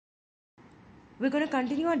we're going to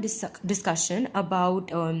continue our discussion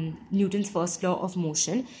about Newton's first law of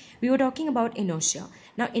motion. We were talking about inertia.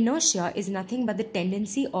 Now, inertia is nothing but the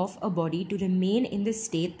tendency of a body to remain in the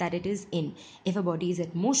state that it is in. If a body is in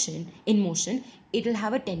motion, it will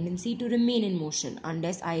have a tendency to remain in motion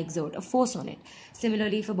unless I exert a force on it.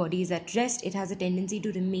 Similarly, if a body is at rest, it has a tendency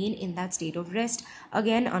to remain in that state of rest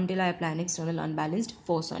again until I apply an external unbalanced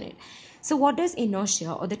force on it. So, what does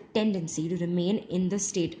inertia or the tendency to remain in the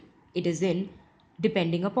state it is in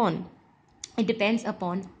depending upon? It depends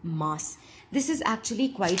upon mass. This is actually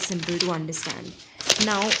quite simple to understand.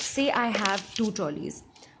 Now, say I have two trolleys.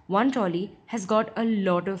 One trolley has got a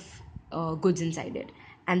lot of goods inside it,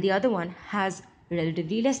 and the other one has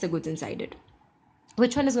relatively lesser goods inside it.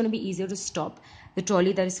 Which one is going to be easier to stop? The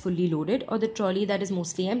trolley that is fully loaded or the trolley that is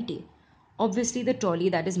mostly empty? Obviously, the trolley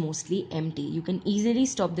that is mostly empty. You can easily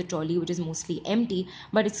stop the trolley which is mostly empty,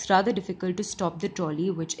 but it's rather difficult to stop the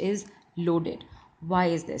trolley which is loaded. Why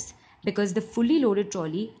is this? Because the fully loaded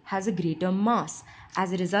trolley has a greater mass,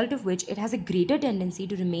 as a result of which it has a greater tendency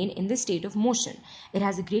to remain in the state of motion. It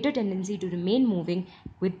has a greater tendency to remain moving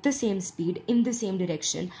with the same speed in the same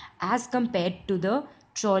direction as compared to the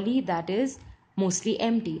trolley that is mostly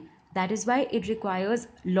empty. That is why it requires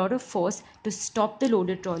a lot of force to stop the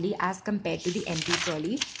loaded trolley as compared to the empty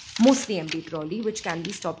trolley, mostly empty trolley, which can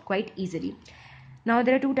be stopped quite easily. Now,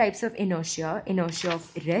 there are two types of inertia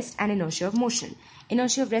of rest and inertia of motion.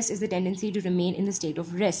 Inertia of rest is the tendency to remain in the state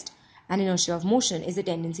of rest, and inertia of motion is the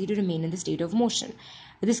tendency to remain in the state of motion.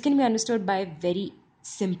 This can be understood by very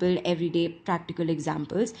simple everyday practical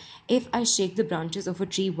examples. If I shake the branches of a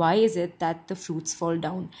tree, why is it that the fruits fall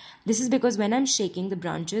down? This is because when I'm shaking the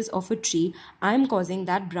branches of a tree, I'm causing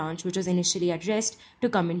that branch which was initially at rest to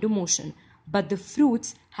come into motion, but the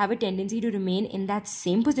fruits have a tendency to remain in that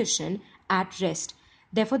same position at rest.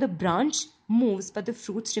 Therefore, the branch moves but the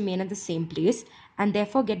fruits remain at the same place and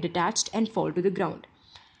therefore get detached and fall to the ground.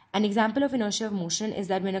 An example of inertia of motion is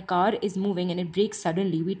that when a car is moving and it brakes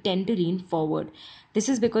suddenly, we tend to lean forward. This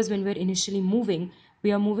is because when we're initially moving,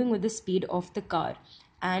 we are moving with the speed of the car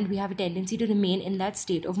and we have a tendency to remain in that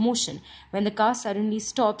state of motion. When the car suddenly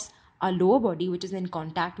stops, our lower body, which is in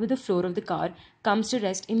contact with the floor of the car, comes to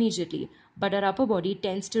rest immediately. But our upper body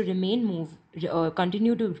tends to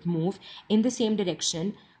continue to move in the same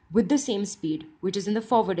direction with the same speed, which is in the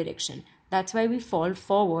forward direction. That's why we fall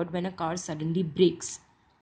forward when a car suddenly brakes.